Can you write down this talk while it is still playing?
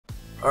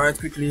Alright,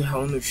 quickly, I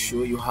want to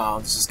show you how,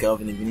 this is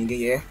Kelvin Igbinigie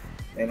here,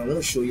 and I want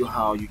to show you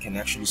how you can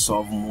actually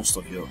solve most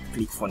of your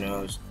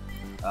Clickfunnels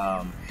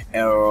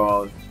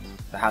error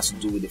that has to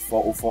do with the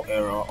 404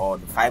 error or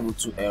the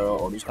 502 error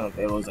or those kind of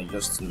errors that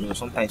just,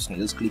 sometimes you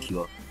can just click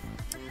your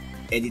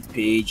edit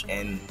page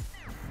and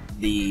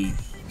the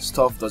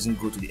stuff doesn't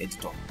go to the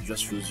editor, it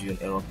just shows you an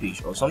error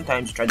page. Or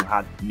sometimes you try to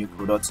add new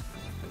products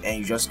and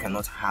you just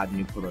cannot add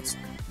new products,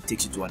 it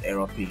takes you to an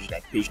error page,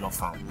 like page not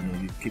found.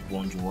 You keep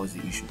wondering what's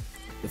the issue.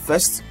 The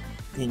first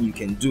thing you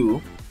can do,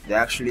 there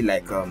are actually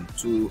like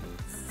two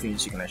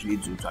things you can actually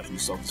do to actually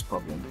solve this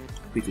problem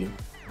quickly.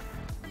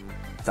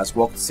 It has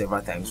worked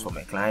several times for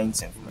my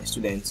clients and for my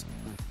students.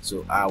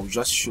 So I will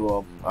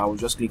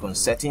just click on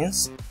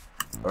settings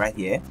right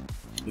here.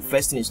 The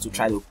first thing is to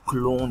try to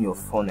clone your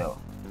funnel.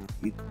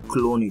 You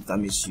clone it, that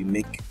means you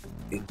make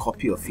a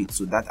copy of it,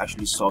 so that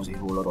actually solves a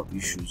whole lot of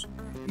issues.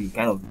 You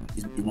kind of,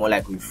 it's more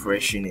like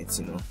refreshing it,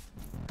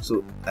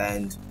 So,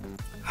 and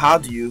how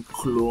do you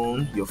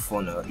clone your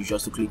funnel? You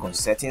just click on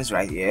settings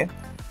right here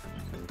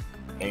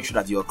and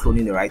ensure that you're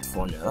cloning the right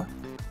funnel.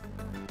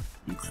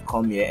 You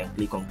come here and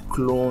click on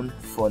clone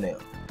funnel.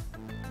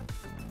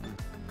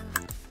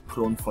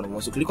 Clone funnel.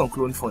 Once you click on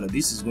clone funnel,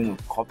 this is going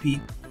to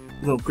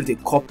create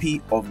a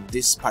copy of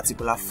this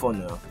particular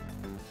funnel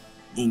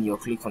in your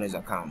Clickfunnels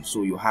account.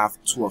 So you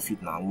have two of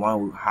it now.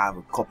 One will have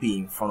a copy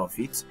in front of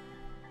it,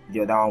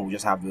 the other one will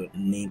just have the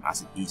name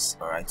as it is.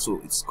 Alright, so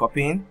it's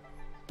copying.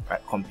 Right,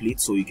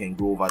 complete. So you can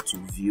go over to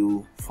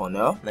view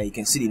funnel. Now you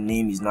can see the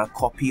name is now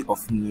copy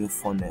of new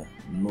funnel,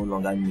 no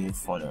longer new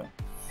funnel.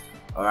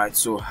 Alright,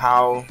 so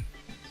how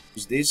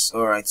is this?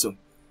 Alright, so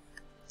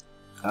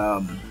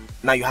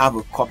now you have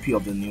a copy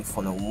of the new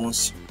funnel.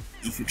 Once,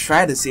 if you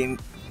try the same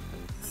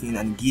thing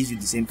and it gives you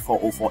the same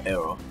 404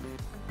 error,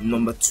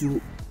 number two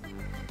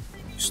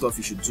stuff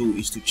you should do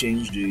is to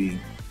change the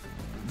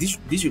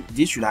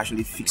this should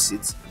actually fix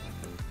it.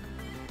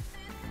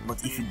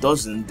 But if it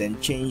doesn't, then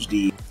change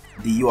the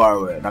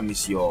URL, that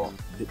means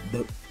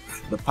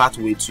the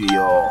pathway to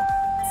your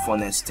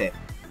funnel step.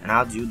 And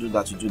how do you do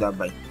that? You do that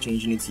by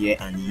changing it here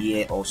and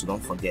here. Also, don't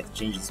forget,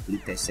 change the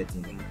split test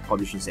settings and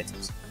publishing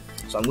settings.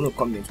 So I'm going to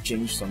come here to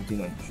change something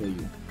and show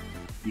you.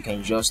 You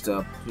can just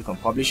click on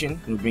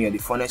publishing. You'll bring the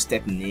funnel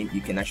step name.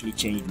 You can actually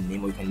change the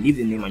name, or you can leave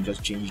the name and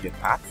just change the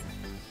path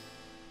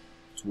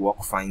to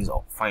work fine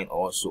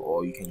also.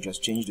 Or you can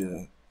just change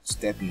the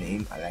step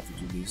name. I like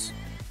to do this.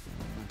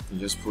 You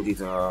just put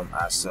it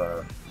as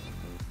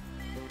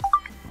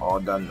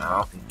order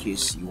now, in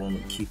case you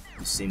want to keep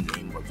the same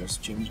name, but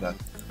just change that.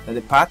 Now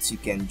the path, you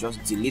can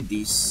just delete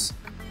this,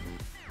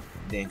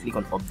 then click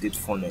on update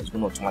funnel. It's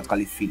going to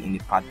automatically fill in the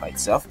path by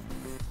itself.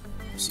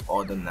 You see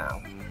order now.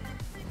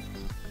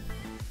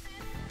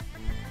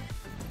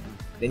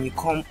 Then you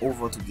come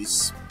over to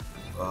this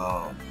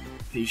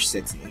page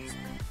settings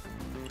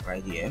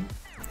right here,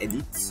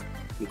 edit,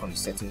 click on the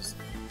settings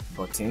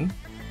button,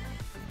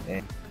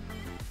 then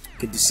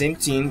okay, the same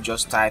thing,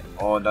 just type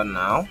order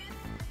now.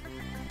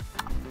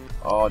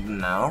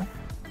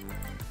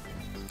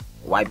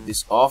 Wipe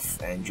this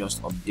off and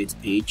just update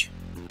page.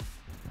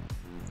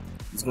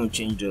 It's going to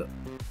change the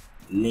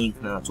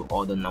link now to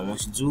order now.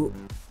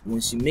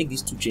 Once you make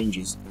these two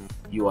changes,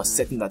 you are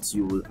certain that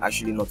you will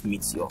actually not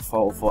meet your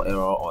 404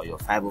 error or your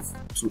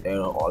 502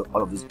 error, or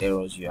all of these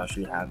errors you're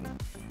actually having.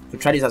 So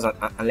try this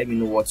and let me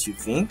know what you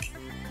think.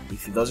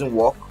 If it doesn't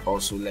work,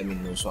 also let me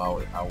know, so I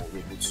will be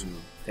able to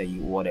tell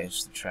you what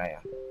else to try.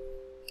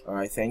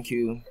 Alright, thank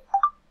you.